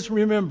it is,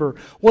 remember.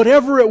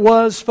 Whatever it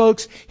was,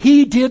 folks,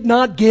 he did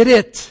not get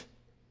it.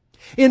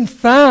 In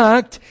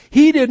fact,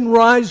 he didn't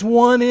rise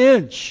 1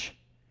 inch.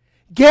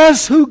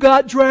 Guess who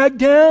got dragged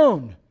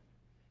down?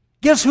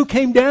 Guess who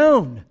came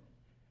down?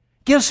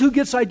 Guess who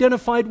gets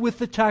identified with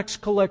the tax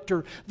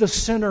collector, the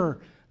sinner,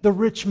 the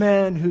rich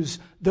man who's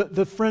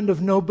the friend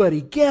of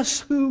nobody?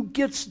 Guess who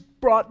gets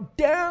brought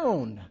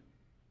down?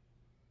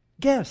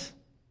 Guess.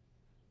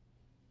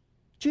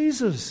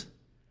 Jesus.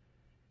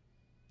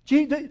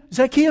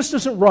 Zacchaeus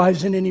doesn't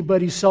rise in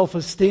anybody's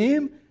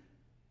self-esteem.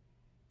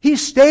 He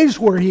stays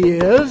where he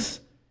is.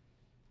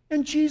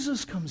 And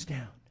Jesus comes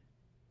down.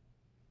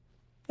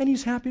 And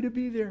he's happy to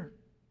be there.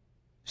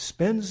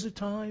 Spends the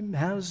time,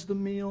 has the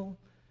meal.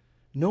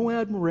 No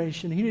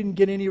admiration. He didn't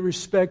get any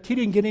respect. He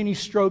didn't get any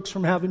strokes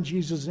from having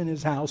Jesus in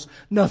his house.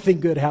 Nothing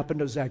good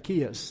happened to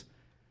Zacchaeus.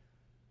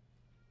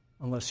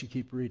 Unless you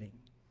keep reading.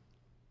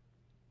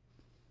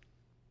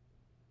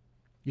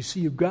 You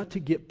see, you've got to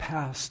get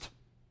past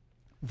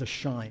the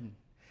shine.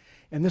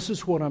 And this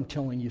is what I'm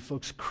telling you,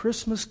 folks.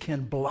 Christmas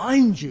can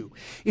blind you.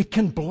 It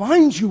can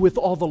blind you with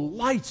all the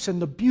lights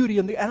and the beauty.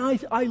 And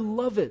I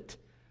love it.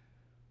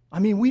 I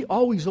mean, we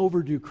always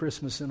overdo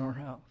Christmas in our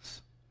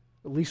house.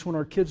 At least when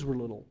our kids were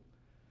little.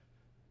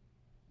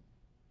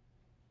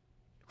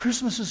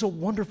 Christmas is a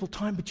wonderful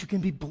time, but you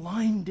can be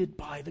blinded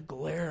by the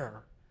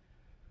glare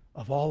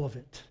of all of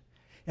it.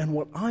 And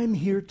what I'm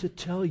here to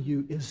tell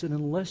you is that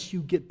unless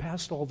you get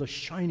past all the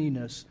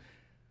shininess,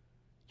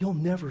 you'll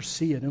never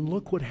see it. And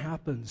look what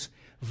happens.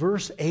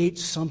 Verse 8,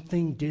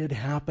 something did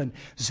happen.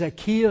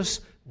 Zacchaeus,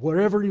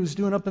 whatever he was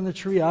doing up in the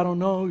tree, I don't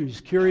know, he was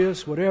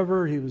curious,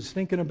 whatever, he was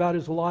thinking about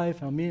his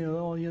life. I mean,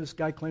 oh, yeah, this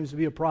guy claims to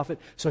be a prophet.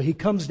 So he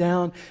comes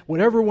down.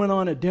 Whatever went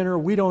on at dinner,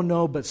 we don't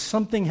know, but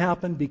something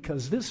happened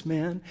because this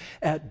man,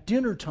 at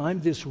dinner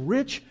time, this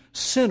rich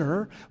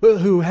sinner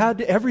who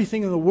had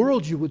everything in the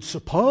world you would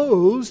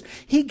suppose,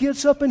 he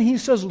gets up and he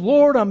says,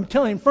 Lord, I'm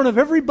telling you, in front of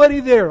everybody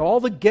there, all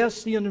the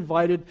guests he had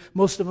invited,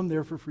 most of them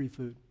there for free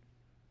food.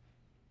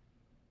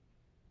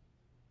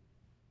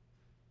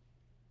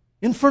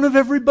 In front of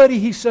everybody,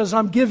 he says,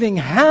 I'm giving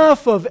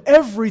half of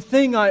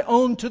everything I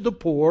own to the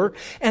poor,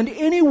 and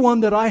anyone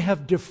that I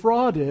have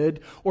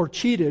defrauded or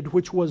cheated,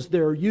 which was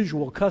their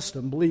usual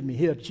custom, believe me,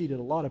 he had cheated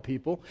a lot of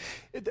people,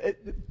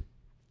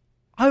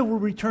 I will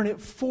return it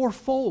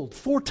fourfold,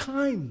 4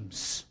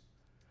 times.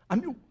 I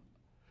mean,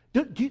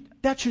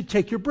 that should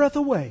take your breath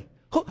away.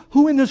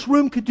 Who in this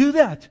room could do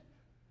that?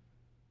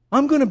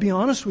 I'm going to be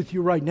honest with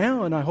you right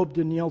now, and I hope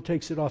Danielle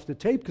takes it off the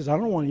tape because I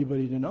don't want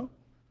anybody to know.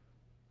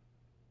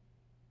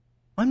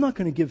 I'm not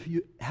going to give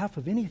you half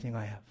of anything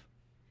I have.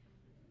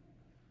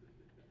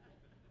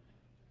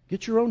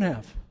 Get your own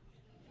half.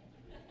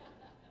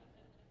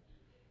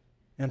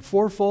 And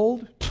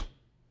fourfold,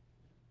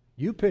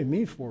 you pay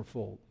me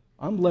fourfold.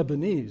 I'm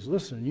Lebanese.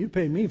 Listen, you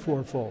pay me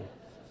fourfold.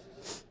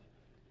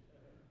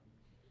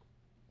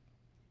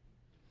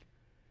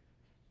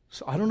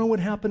 So I don't know what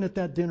happened at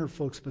that dinner,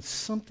 folks, but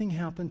something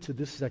happened to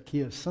this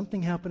Zacchaeus.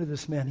 Something happened to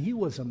this man. He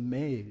was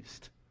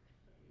amazed.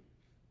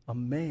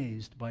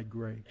 Amazed by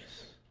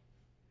grace.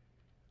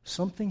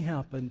 Something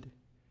happened.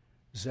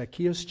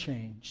 Zacchaeus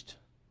changed.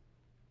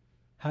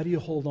 How do you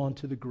hold on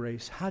to the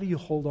grace? How do you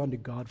hold on to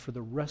God for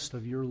the rest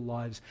of your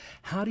lives?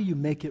 How do you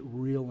make it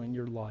real in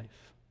your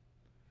life?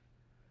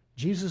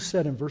 Jesus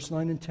said in verse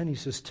 9 and 10, he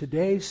says,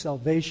 today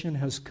salvation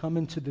has come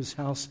into this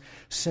house,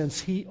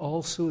 since he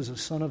also is a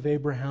son of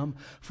Abraham.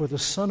 For the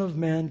Son of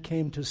Man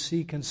came to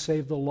seek and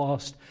save the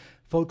lost.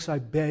 Folks, I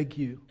beg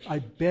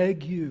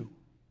you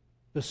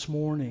this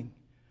morning,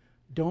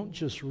 don't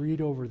just read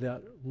over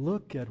that.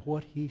 Look at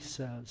what he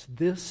says.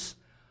 This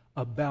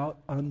about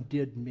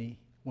undid me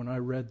when I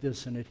read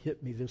this, and it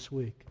hit me this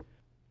week.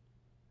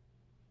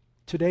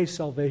 Today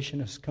salvation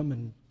has come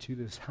into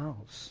this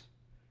house.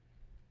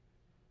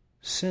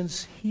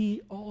 since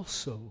he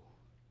also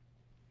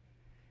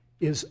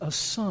is a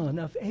son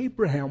of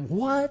Abraham.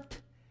 What?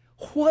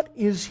 What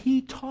is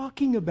he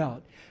talking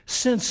about?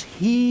 Since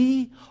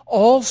he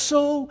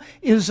also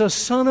is a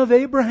son of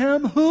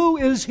Abraham, who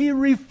is he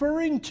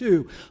referring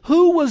to?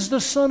 Who was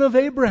the son of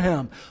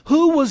Abraham?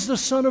 Who was the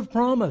son of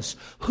promise?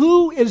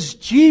 Who is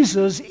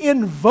Jesus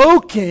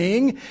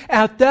invoking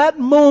at that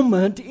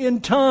moment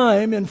in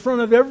time in front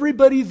of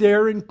everybody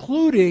there,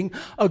 including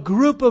a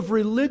group of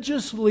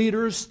religious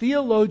leaders,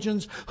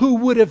 theologians, who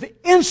would have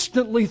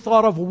instantly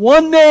thought of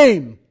one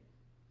name?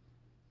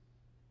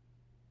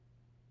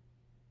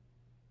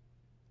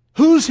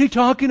 Who's he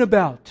talking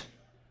about?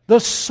 The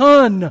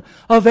son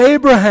of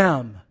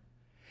Abraham.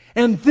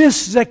 And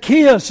this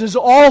Zacchaeus is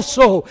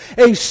also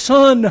a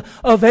son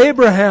of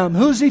Abraham.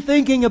 Who's he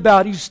thinking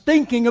about? He's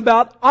thinking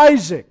about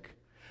Isaac,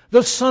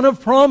 the son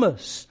of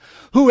promise,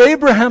 who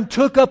Abraham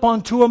took up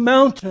onto a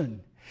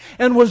mountain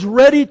and was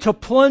ready to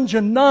plunge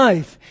a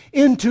knife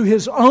into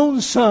his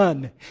own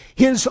son,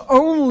 his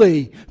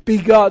only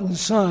begotten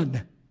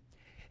son.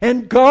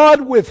 And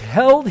God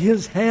withheld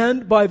His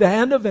hand by the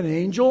hand of an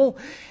angel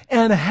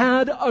and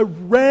had a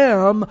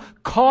ram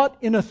caught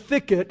in a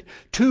thicket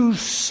to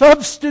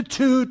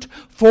substitute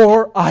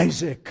for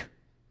Isaac.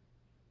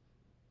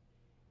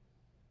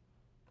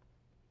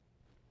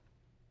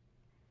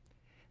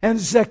 And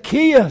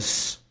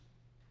Zacchaeus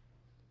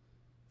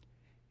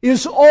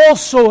is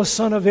also a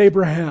son of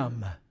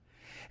Abraham.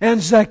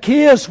 And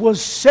Zacchaeus was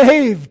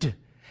saved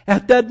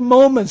at that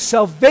moment.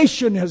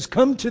 Salvation has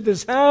come to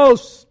this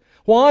house.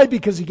 Why?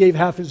 Because he gave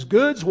half his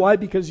goods? Why?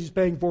 Because he's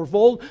paying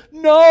fourfold?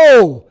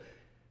 No!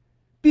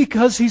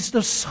 Because he's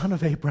the son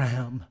of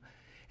Abraham.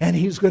 And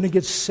he's going to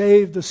get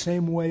saved the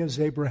same way as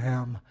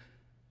Abraham.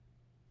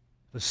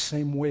 The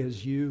same way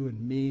as you and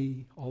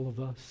me, all of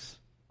us.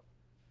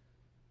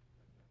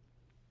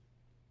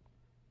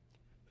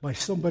 By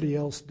somebody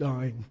else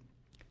dying.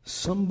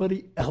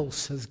 Somebody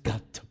else has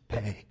got to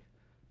pay.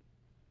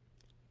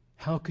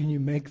 How can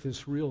you make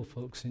this real,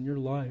 folks, in your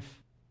life?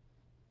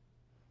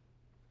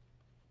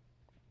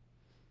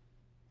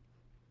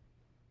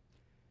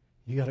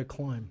 You got to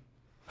climb.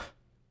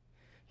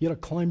 You got to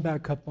climb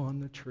back up on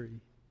the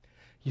tree.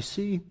 You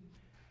see,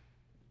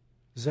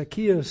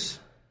 Zacchaeus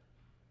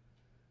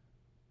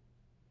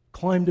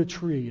climbed a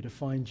tree to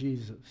find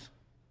Jesus.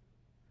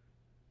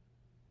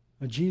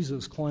 And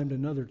Jesus climbed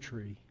another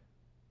tree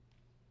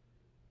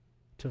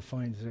to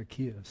find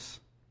Zacchaeus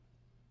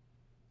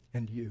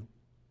and you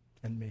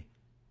and me.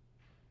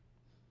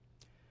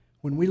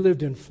 When we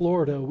lived in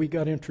Florida, we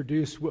got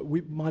introduced.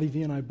 Marty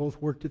V and I both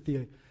worked at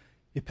the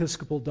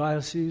Episcopal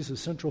Diocese of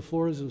Central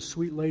Florida. There's a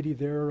sweet lady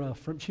there.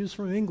 She was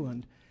from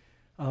England.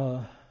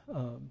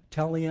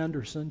 Tally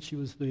Anderson. She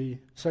was the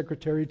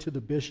secretary to the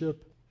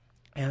bishop.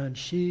 And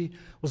she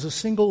was a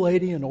single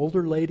lady, an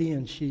older lady,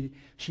 and she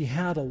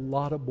had a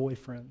lot of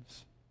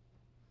boyfriends.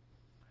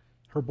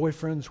 Her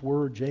boyfriends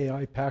were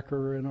J.I.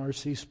 Packer and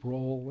R.C.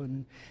 Sproul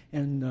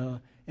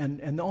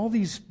and all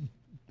these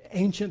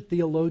ancient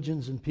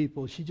theologians and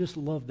people. She just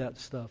loved that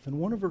stuff. And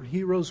one of her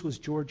heroes was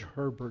George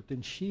Herbert,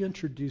 and she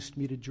introduced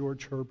me to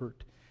George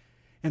Herbert.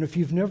 And if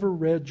you've never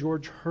read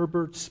George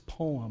Herbert's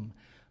poem,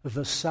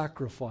 The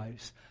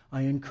Sacrifice,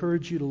 I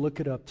encourage you to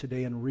look it up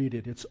today and read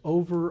it. It's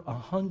over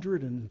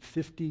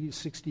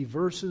 60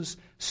 verses,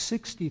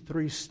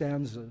 63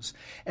 stanzas.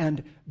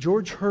 And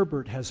George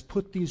Herbert has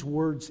put these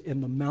words in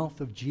the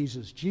mouth of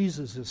Jesus.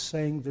 Jesus is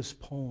saying this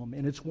poem,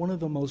 and it's one of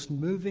the most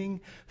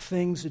moving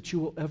things that you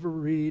will ever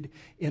read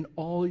in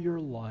all your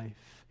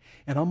life.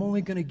 And I'm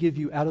only going to give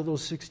you, out of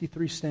those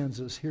 63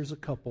 stanzas, here's a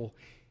couple.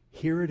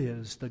 Here it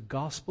is, the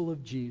gospel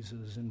of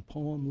Jesus in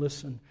poem.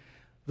 Listen.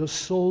 The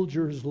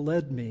soldiers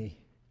led me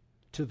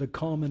to the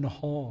common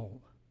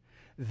hall.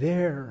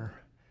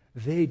 There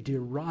they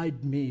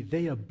deride me,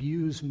 they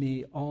abuse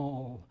me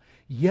all.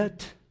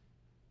 Yet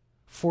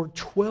for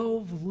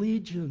 12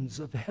 legions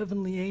of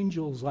heavenly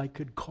angels I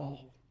could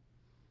call.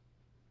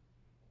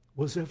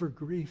 Was ever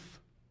grief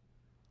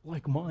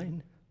like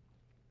mine?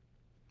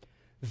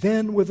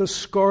 Then with a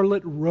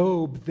scarlet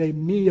robe they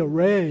me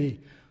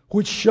array,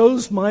 which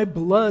shows my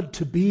blood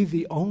to be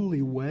the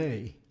only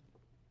way.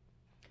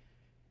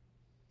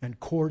 And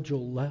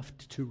cordial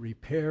left to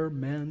repair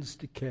man's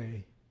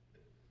decay.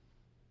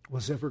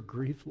 Was ever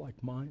grief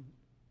like mine?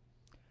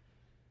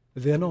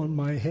 Then on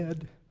my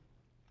head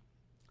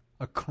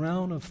a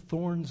crown of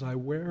thorns I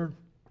wear,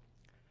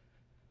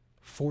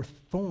 for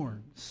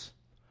thorns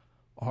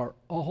are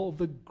all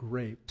the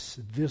grapes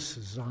this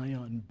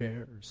Zion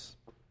bears.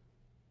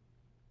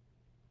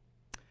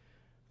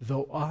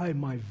 Though I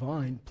my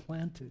vine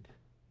planted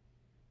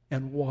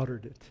and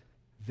watered it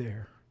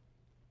there.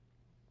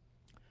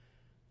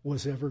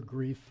 Was ever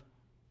grief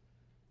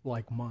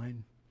like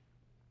mine?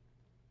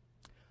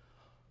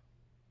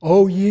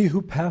 O ye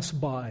who pass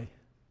by,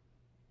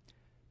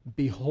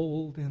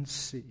 behold and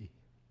see.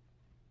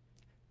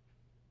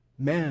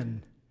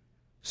 Man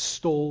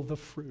stole the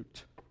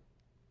fruit,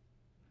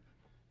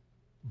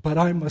 but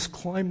I must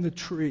climb the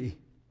tree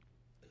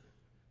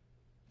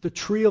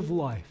of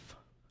life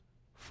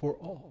for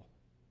all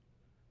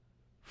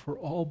for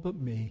all but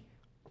me.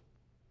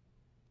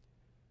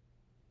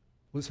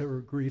 Was there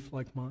a grief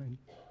like mine?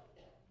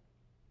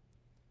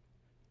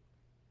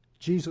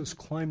 Jesus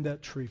climbed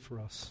that tree for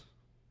us,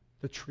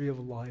 the tree of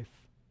life,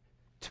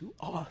 to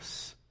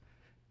us.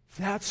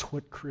 That's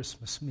what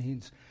Christmas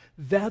means.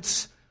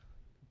 That's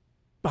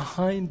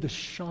behind the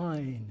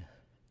shine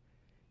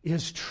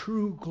is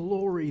true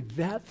glory,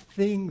 that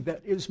thing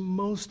that is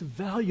most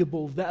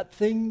valuable, that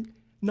thing,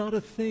 not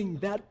a thing,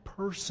 that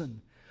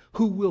person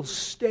who will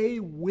stay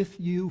with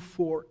you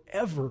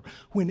forever.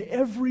 When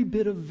every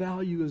bit of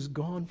value is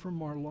gone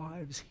from our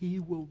lives, he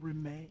will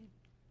remain.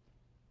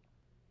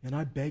 And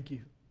I beg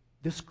you,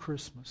 this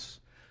Christmas,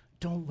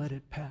 don't let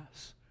it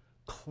pass.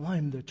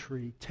 Climb the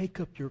tree, take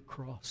up your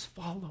cross,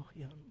 follow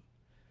him.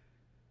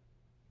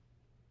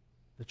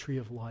 The tree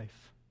of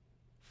life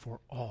for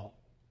all.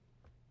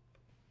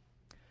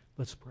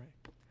 Let's pray.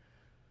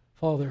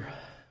 Father,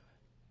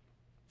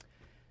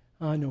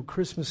 I know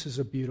Christmas is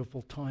a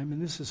beautiful time,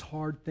 and this is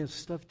hard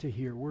stuff to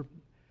hear. We're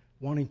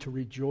wanting to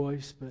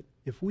rejoice, but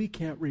if we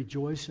can't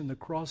rejoice in the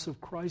cross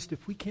of Christ,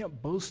 if we can't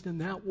boast in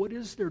that, what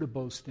is there to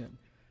boast in?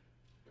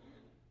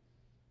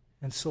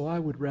 And so I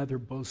would rather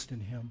boast in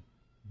him,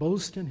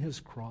 boast in his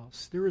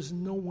cross. There is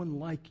no one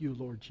like you,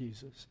 Lord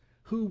Jesus.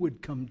 Who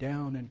would come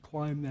down and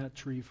climb that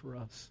tree for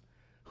us?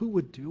 Who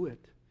would do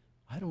it?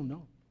 I don't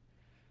know.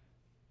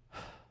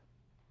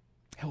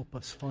 Help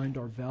us find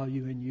our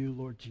value in you,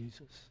 Lord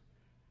Jesus.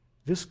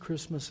 This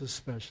Christmas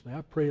especially,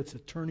 I pray it's a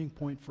turning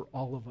point for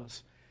all of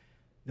us,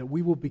 that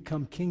we will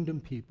become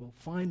kingdom people,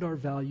 find our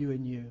value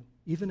in you,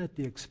 even at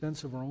the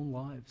expense of our own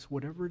lives,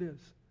 whatever it is.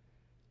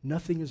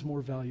 Nothing is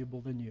more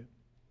valuable than you.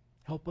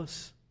 Help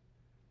us,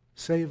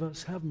 save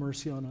us, have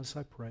mercy on us,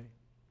 I pray.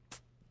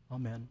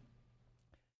 Amen.